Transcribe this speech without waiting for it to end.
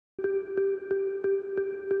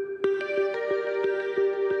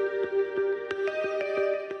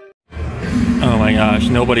my gosh,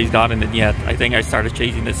 nobody's gotten it yet. I think I started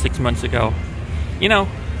chasing this 6 months ago. You know,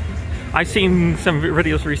 I've seen some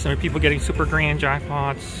videos recently of people getting super grand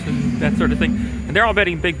jackpots and that sort of thing. And they're all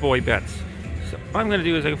betting big boy bets. So what I'm going to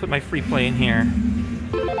do is I'm going to put my free play in here.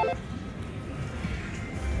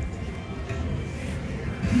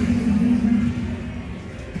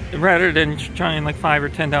 Rather than trying like $5 or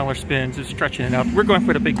 $10 spins and stretching it out, we're going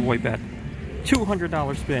for the big boy bet.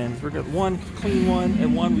 $200 spins. We're got one clean one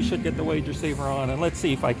and one we should get the wager saver on, and let's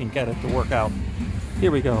see if I can get it to work out.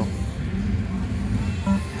 Here we go.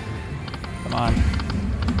 Come on.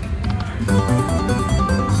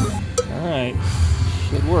 Alright.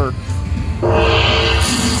 Should work. Come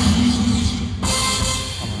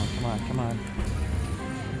on, come on, come on.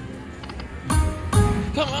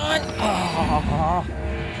 Come on! Oh.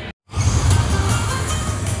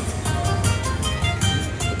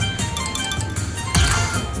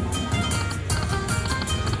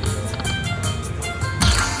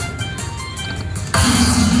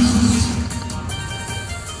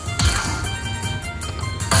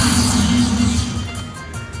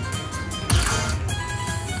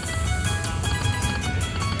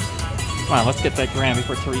 Come on, let's get that grand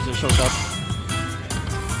before Teresa shows up.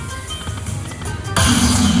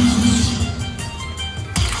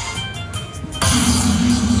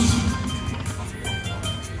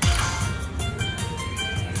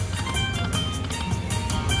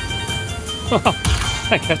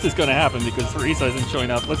 I guess it's going to happen because Teresa isn't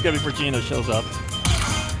showing up. Let's get before Gina shows up.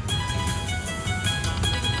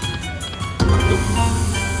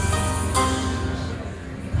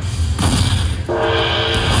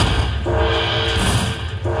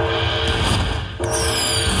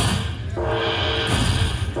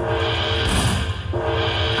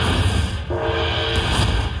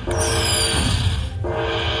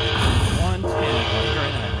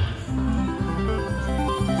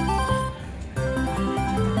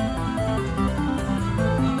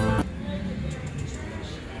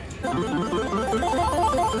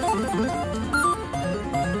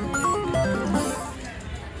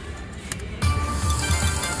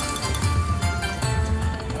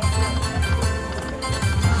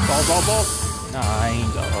 Ball. 9.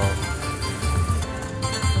 Uh-oh.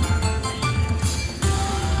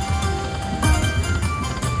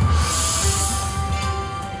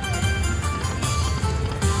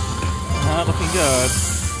 Not looking good.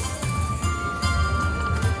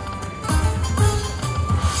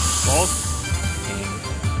 Balls.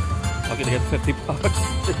 Lucky to get 50 bucks.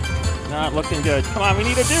 Not looking good. Come on, we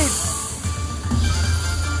need a dude.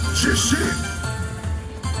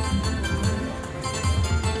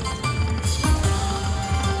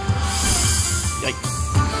 Yikes.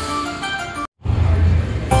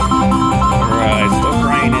 Alright, still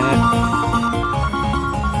grinding it.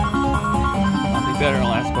 I'll be better in the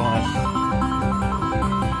last bonus.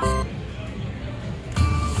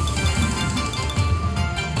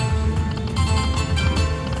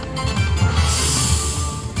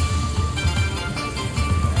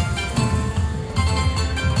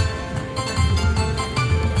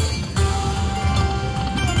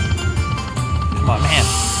 Come on, man.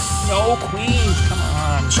 No queens, come on.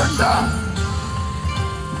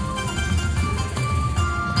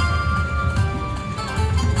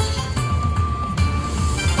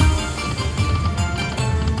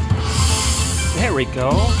 There we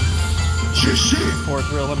go.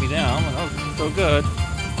 Fourth reel let me down. That was so good.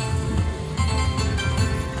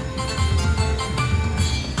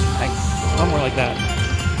 Nice. One more like that.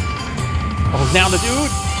 Oh, now the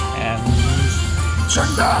dude. And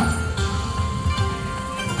not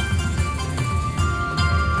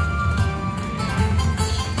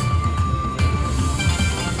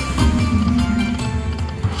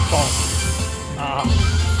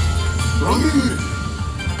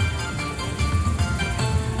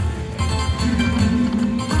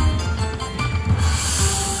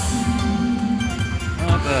bad.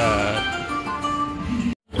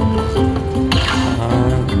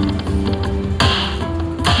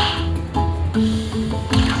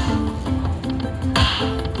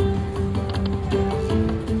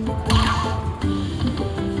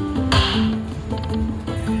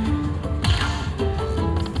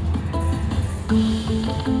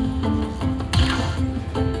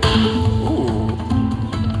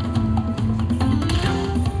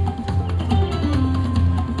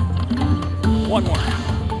 One more.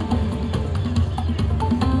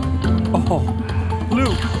 Oh,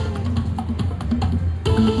 blue.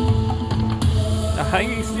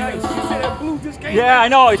 Nice. Yeah, I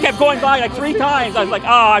know. It kept going by like 3 times. I was like, oh,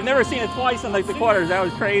 I've never seen it twice in like the quarters. That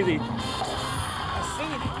was crazy. I seen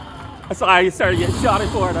it. So I started getting shot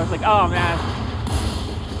for it. I was like, oh man.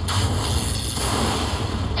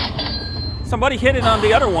 Somebody hit it on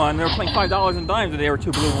the other one. They were playing $5 and dimes, and they were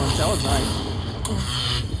 2 blue ones. That was nice.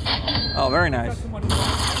 Oh, very nice.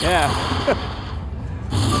 Yeah.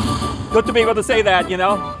 Good to be able to say that, you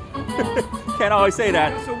know? Can't always say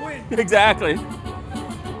that. It's a win. Exactly.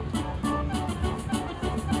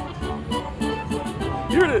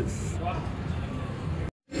 Here it is.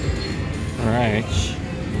 Alright.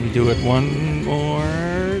 Let me do it one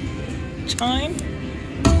more time.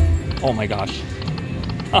 Oh my gosh.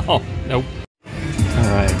 Oh, nope.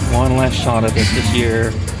 Alright, one last shot of this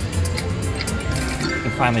year.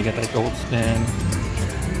 Can finally get that gold spin.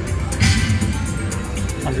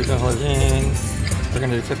 $100 in. We're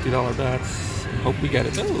gonna do $50 bets. Hope we get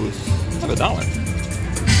it. Oh, it's not $1.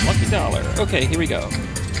 Lucky dollar. Okay, here we go.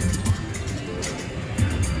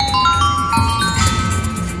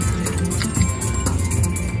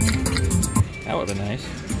 That would have been nice.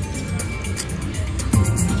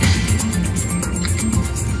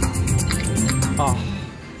 Oh.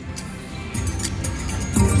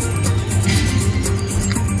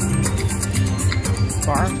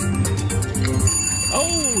 Bar.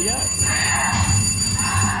 Oh, yes.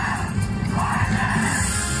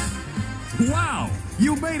 Wow!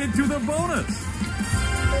 You made it to the bonus!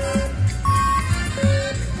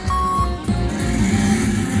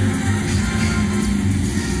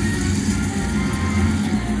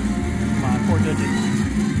 Come on, 4 digits.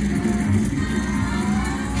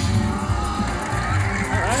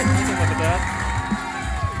 Alright, I think look at that.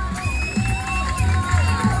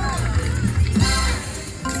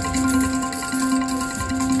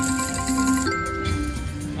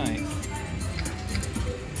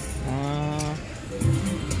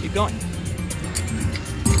 Keep going.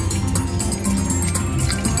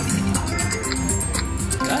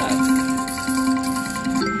 Yes.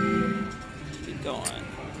 Keep going.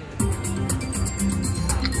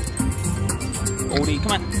 Odie,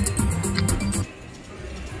 come on.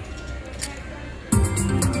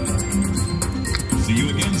 See you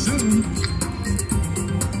again soon.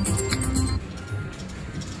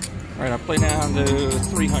 All right, I'll play down to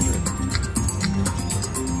 300.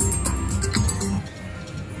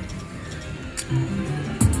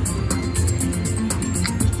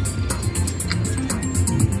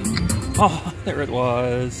 Oh, there it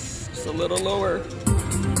was. Just a little lower.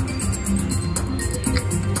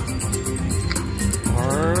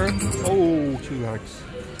 Or, oh, 2x.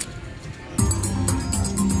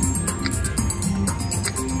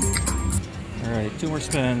 All right, 2 more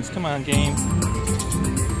spins. Come on, game.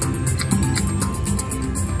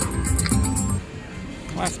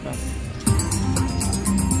 Last spin.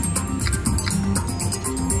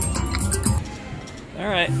 All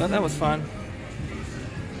right, well, that was fun.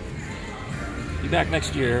 Be back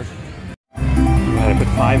next year. I had to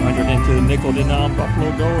put 500 into the nickel denom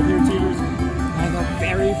Buffalo Gold here, cheaters. And the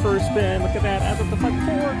very first spin, look at that, adds up to like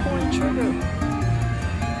 4-coin trigger.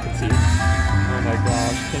 Let's see. Oh my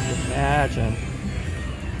gosh, can you imagine?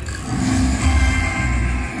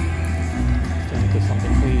 Turn into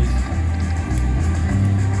something, please.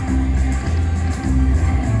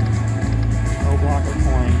 No blocker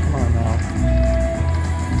coin, come on now.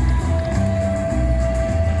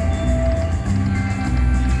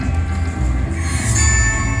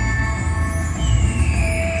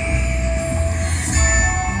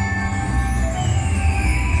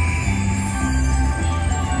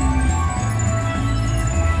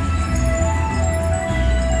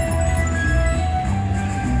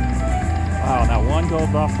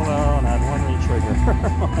 Gold Buffalo and add 1 re-trigger.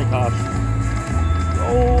 Oh my gosh.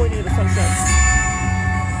 Oh, we need a sunset.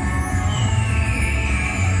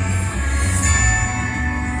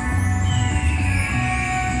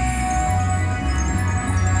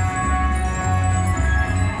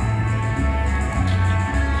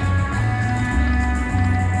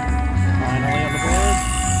 Finally on the board.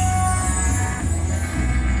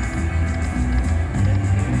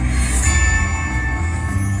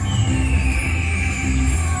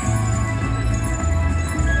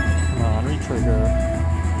 Trigger.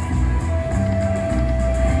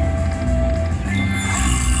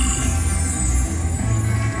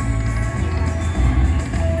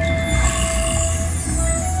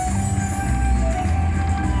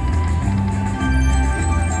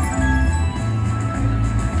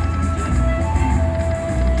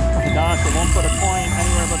 Oh my gosh, it won't put a coin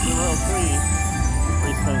anywhere but the row 3.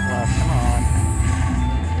 3 spins left, come on.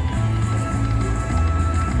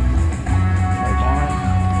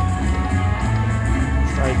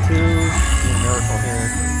 Try 2, need a miracle here.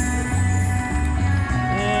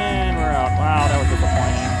 And we're out. Wow, that was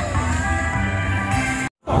disappointing.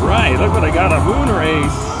 Alright, look what I got, a moon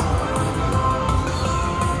race.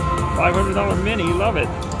 $500 mini, love it.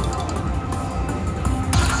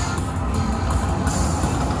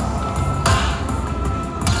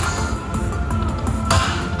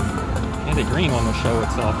 the green one will show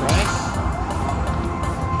itself, right?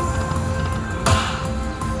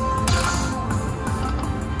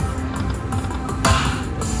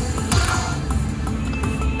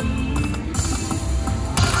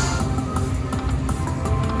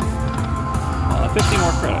 $50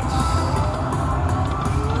 more credits.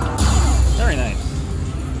 Very nice.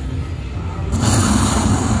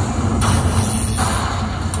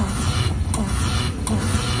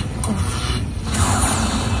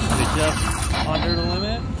 Is it just under the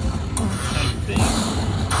limit? I think.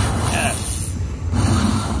 Yes.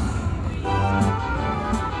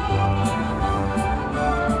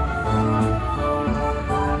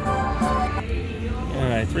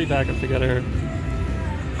 Alright, 3 backups together.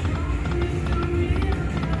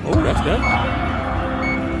 Oh, that's good.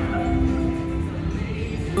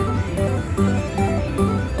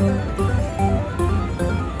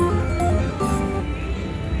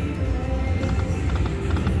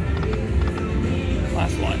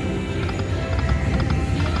 Last one.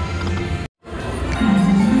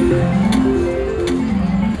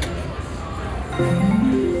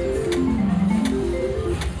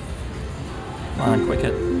 Come on, quick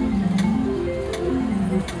hit.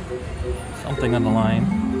 Something on the line.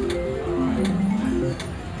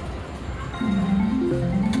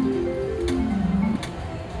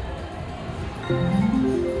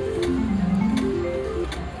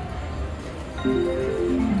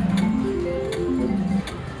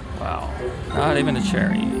 Wow, not even a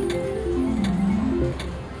cherry.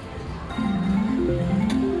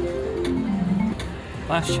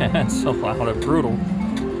 Last chance, so loud and brutal.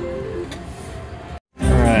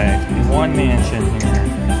 Alright, one mansion here.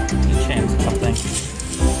 A chance at something.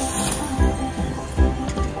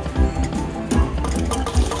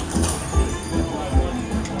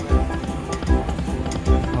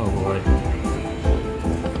 Oh boy.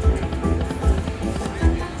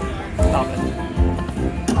 Stop it.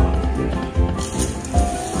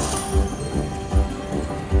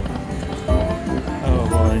 Oh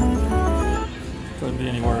boy. Couldn't be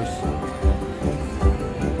any worse.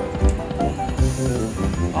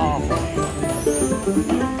 Awful.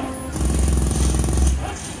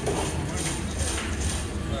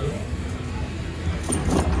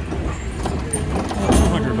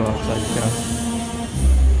 $200, I guess.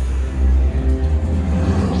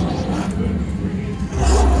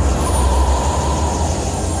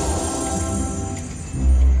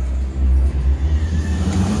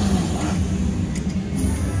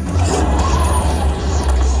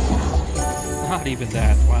 Not even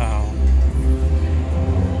that, wow.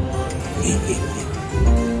 He's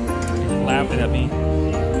laughing at me.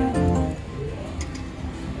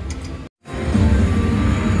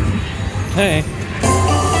 Hey.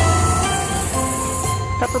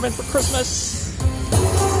 Peppermint for Christmas.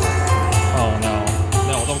 Oh no.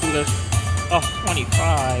 No, don't do this. Oh,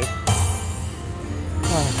 25.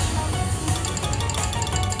 Oh.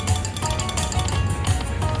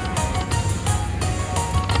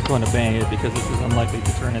 Going to bang it because this is unlikely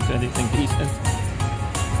to turn into anything decent.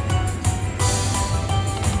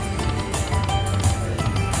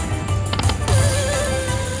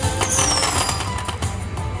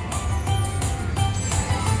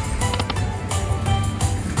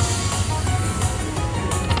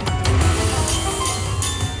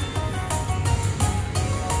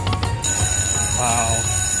 Wow.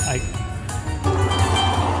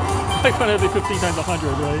 I thought it'd be 15 times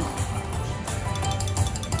 100, right?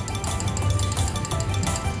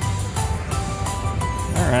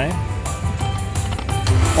 Alright.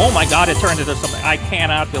 Oh my god, it turned into something. I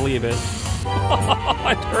cannot believe it.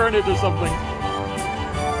 It turned into something.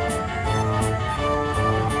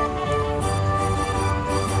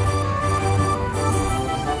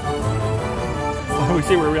 Let me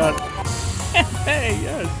see where we're at. Hey,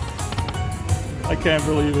 yes. I can't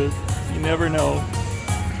believe it. You never know.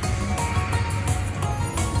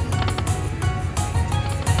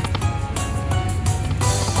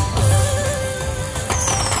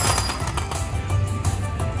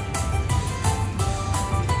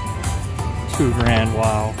 $2,000,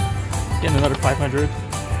 wow. Getting another 500.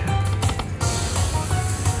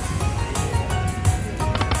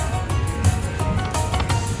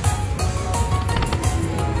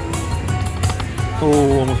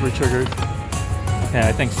 Oh, almost re-triggered. Okay,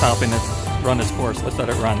 I think stopping this, run this course. Let's let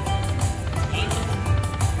it run.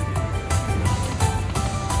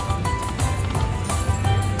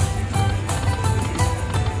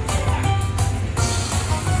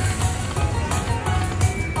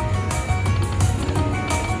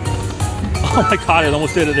 Oh my god, it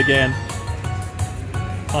almost did it again.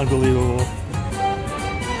 Unbelievable.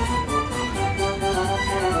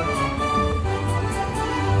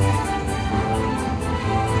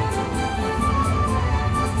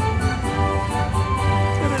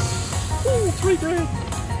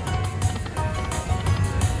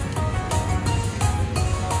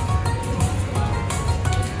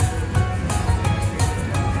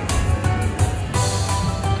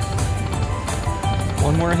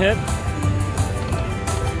 more hit.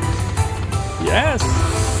 Yes!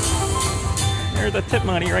 There's the tip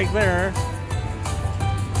money right there.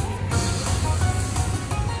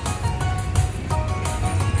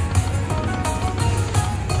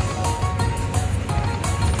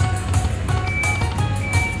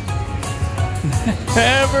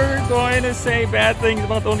 Never going to say bad things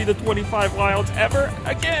about only the 25 wilds ever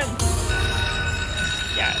again.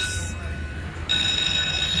 Yes.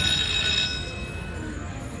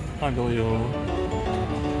 Unbelievable.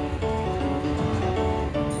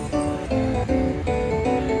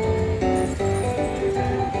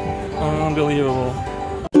 Unbelievable.